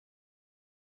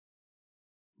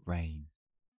Rain.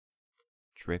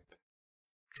 Drip,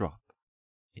 drop.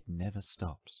 It never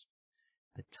stops.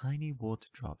 The tiny water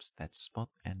drops that spot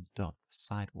and dot the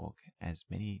sidewalk as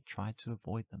many try to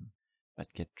avoid them,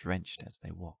 but get drenched as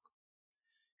they walk.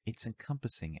 It's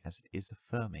encompassing as it is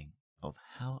affirming of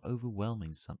how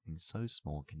overwhelming something so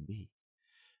small can be.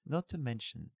 Not to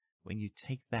mention when you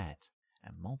take that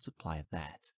and multiply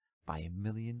that by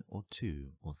 1,000,000 or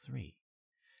 2 or 3.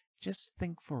 Just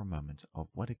think for a moment of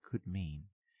what it could mean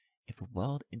if a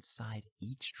world inside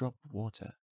each drop of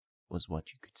water was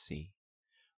what you could see.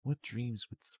 What dreams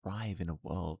would thrive in a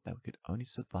world that could only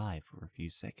survive for a few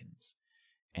seconds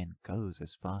and goes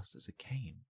as fast as it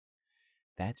came?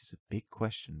 That is a big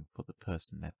question for the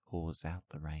person that pours out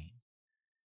the rain.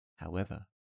 However,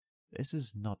 this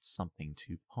is not something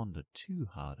to ponder too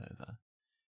hard over,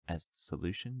 as the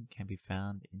solution can be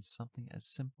found in something as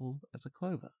simple as a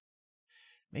clover.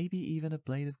 Maybe even a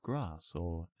blade of grass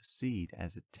or a seed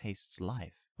as it tastes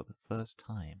life for the first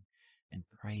time and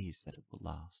prays that it will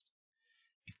last.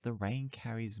 If the rain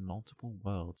carries multiple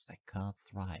worlds that can't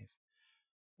thrive,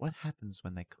 what happens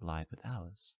when they collide with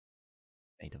ours?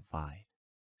 They divide.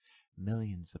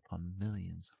 Millions upon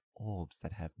millions of orbs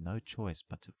that have no choice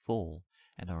but to fall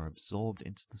and are absorbed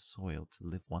into the soil to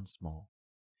live once more.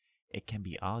 It can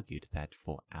be argued that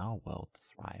for our world to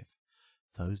thrive,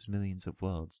 those millions of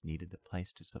worlds needed a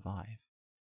place to survive.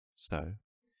 So,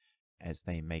 as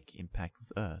they make impact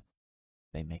with Earth,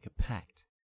 they make a pact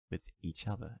with each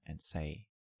other and say,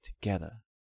 together,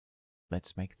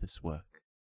 let's make this work.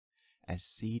 As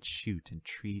seeds shoot and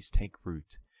trees take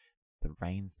root, the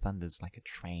rain thunders like a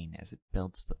train as it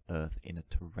belts the earth in a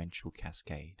torrential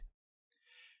cascade.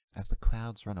 As the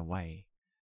clouds run away,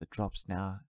 the drops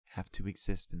now have to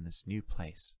exist in this new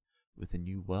place with a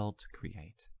new world to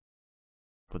create.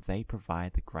 For they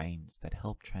provide the grains that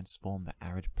help transform the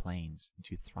arid plains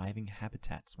into thriving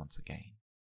habitats once again.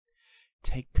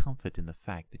 Take comfort in the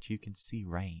fact that you can see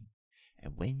rain,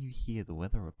 and when you hear the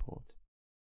weather report,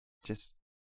 just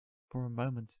for a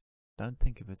moment, don't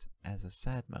think of it as a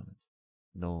sad moment,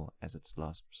 nor as its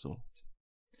last resort.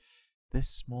 This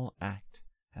small act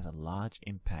has a large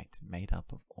impact made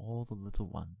up of all the little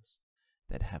ones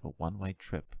that have a one-way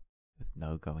trip with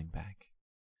no going back.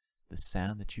 The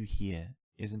sound that you hear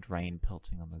isn't rain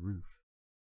pelting on the roof.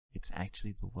 It's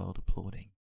actually the world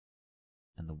applauding.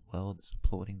 And the world is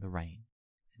applauding the rain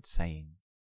and saying,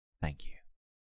 thank you.